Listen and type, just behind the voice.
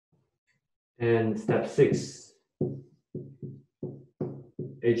And step 6,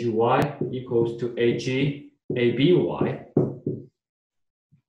 AGY equals to ABY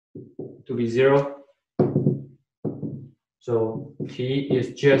to be 0. So T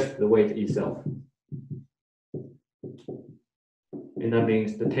is just the weight itself. And that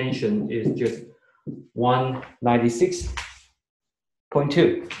means the tension is just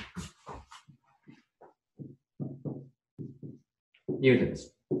 196.2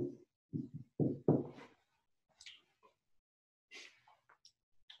 newtons.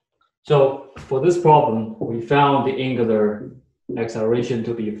 So for this problem, we found the angular acceleration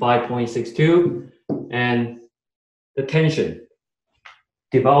to be 5.62 and the tension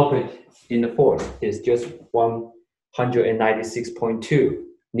developed in the force is just 196.2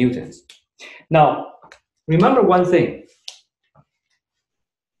 newtons. Now, remember one thing.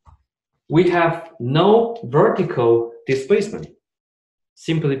 We have no vertical displacement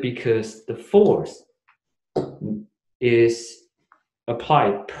simply because the force is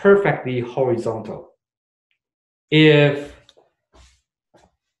applied perfectly horizontal. If,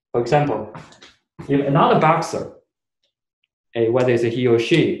 for example, if another boxer, whether it's he or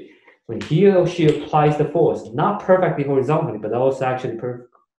she, when he or she applies the force, not perfectly horizontally, but also actually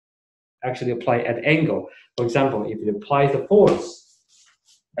apply at angle. For example, if it applies the force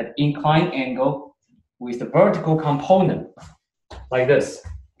at inclined angle with the vertical component, like this.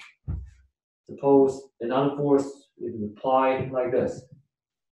 Suppose another force is applied like this.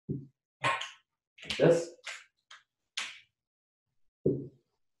 Like this.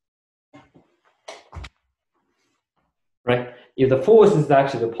 Right? If the force is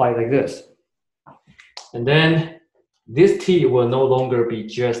actually applied like this, and then this T will no longer be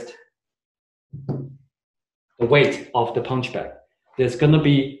just the weight of the punch bag. There's going to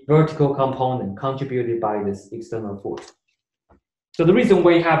be vertical component contributed by this external force. So the reason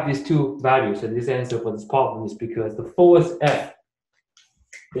we have these two values and this answer for this problem is because the force F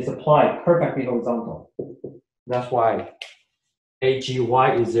is applied perfectly horizontal. That's why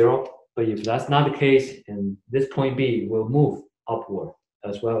AGY is 0. But if that's not the case, and this point B will move upward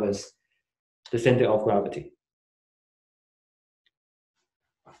as well as the center of gravity.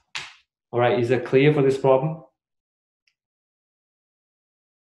 All right, is that clear for this problem?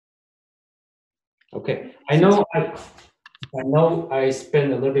 Okay, I know I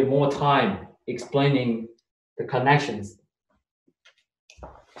spent a little bit more time explaining the connections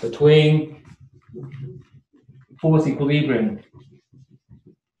between force equilibrium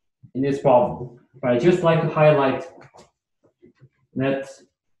in this problem. But I'd just like to highlight that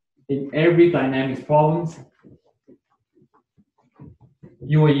in every dynamics problems,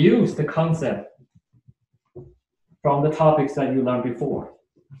 you will use the concept from the topics that you learned before.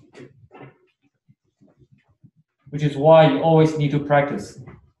 Which is why you always need to practice.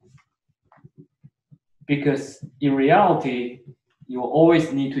 Because in reality, you will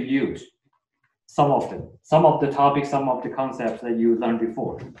always need to use some of them, some of the topics, some of the concepts that you learned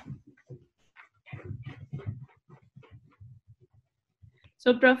before.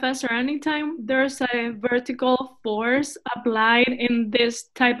 So Professor, anytime there's a vertical force applied in this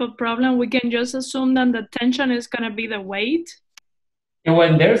type of problem, we can just assume that the tension is going to be the weight? And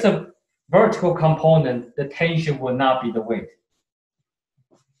when there's a vertical component, the tension will not be the weight.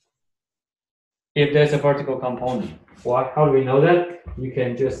 If there's a vertical component, why? How do we know that? You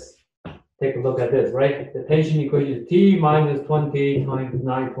can just take a look at this, right? The tension equation is T minus 20 times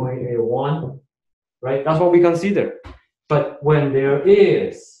 9.81, right? That's what we consider. But when there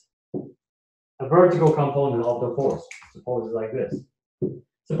is a vertical component of the force, suppose it's like this.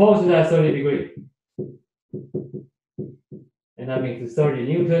 Suppose it's at 30 degrees. And that means it's 30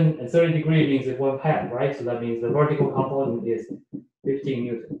 Newton, and 30 degrees means it's 1/2, right? So that means the vertical component is 15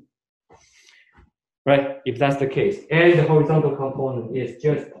 Newton. Right, if that's the case. And the horizontal component is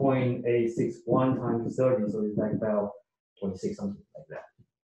just 0.861 times 30, so it's like about 26, something like that.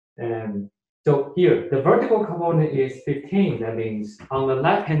 And so here, the vertical component is 15. That means on the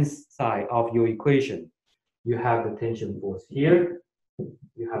left-hand side of your equation, you have the tension force here.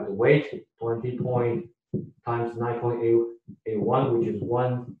 You have the weight, 20 times 9.81, which is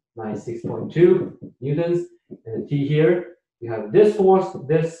 196.2 newtons. And the T here, you have this force,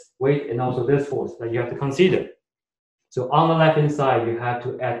 this weight, and also this force that you have to consider. So on the left-hand side, you have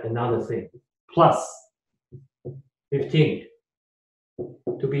to add another thing, plus 15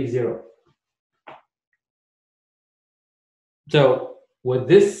 to be 0. So with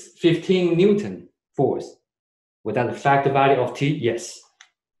this 15 Newton force, would that affect the value of T? Yes.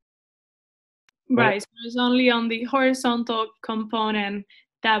 Right, so it's only on the horizontal component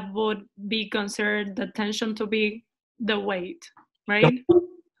that would be considered the tension to be the weight, right?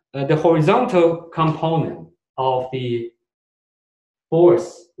 the horizontal component of the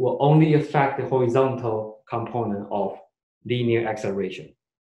force will only affect the horizontal component of linear acceleration.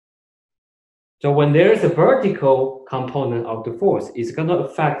 So when there's a vertical component of the force, it's going to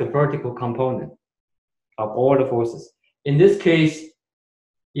affect the vertical component of all the forces. In this case,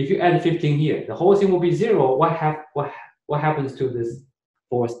 if you add 15 here, the whole thing will be 0. What happens to this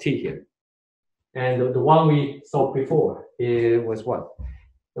force T here? And the one we saw before, it was what?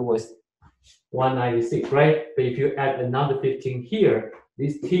 It was 196, right? But if you add another 15 here,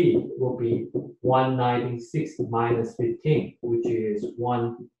 this T will be 196 minus 15, which is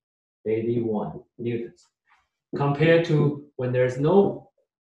 181 newtons. Compared to when there's no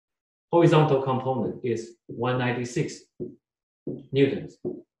horizontal component, is 196 newtons.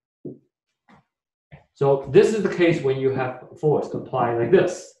 So this is the case when you have force applied like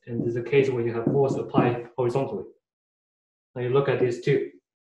this, and this is the case when you have force applied horizontally. Now you look at these two.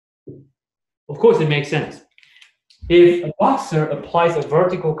 Of course, it makes sense. If a boxer applies a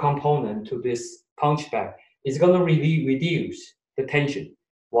vertical component to this punch bag, it's going to really reduce the tension.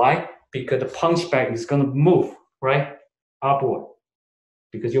 Why? Because the punch bag is going to move, right, upward.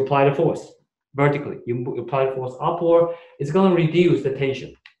 Because you apply the force vertically. You apply the force upward, it's going to reduce the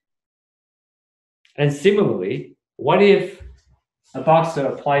tension. And similarly, what if a boxer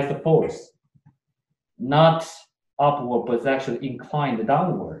applies the force not upward, but it's actually inclined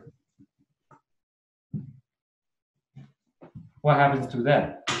downward? What happens to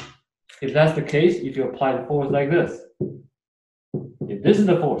that? If that's the case, if you apply the force like this, if this is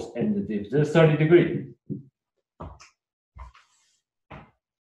the force and if this is 30 degrees,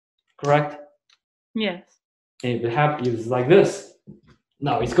 correct? Yes. And if it's like this,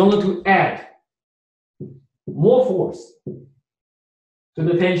 now it's going to add more force to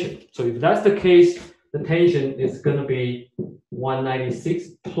the tension. So if that's the case, the tension is going to be 196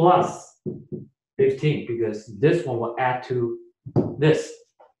 plus 15, because this one will add to this,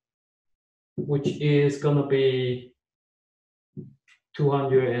 which is going to be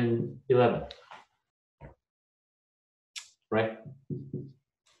 211, right?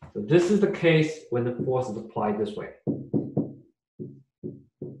 So this is the case when the force is applied this way.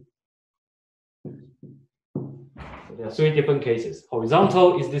 So there are 3 different cases.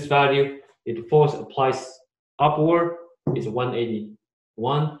 Horizontal is this value. If the force applies upward, it's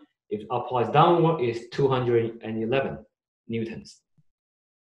 181. If it applies downward, it's 211 newtons.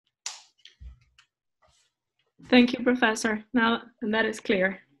 Thank you, Professor. Now that is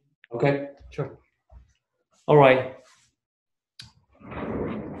clear. Okay, sure. All right.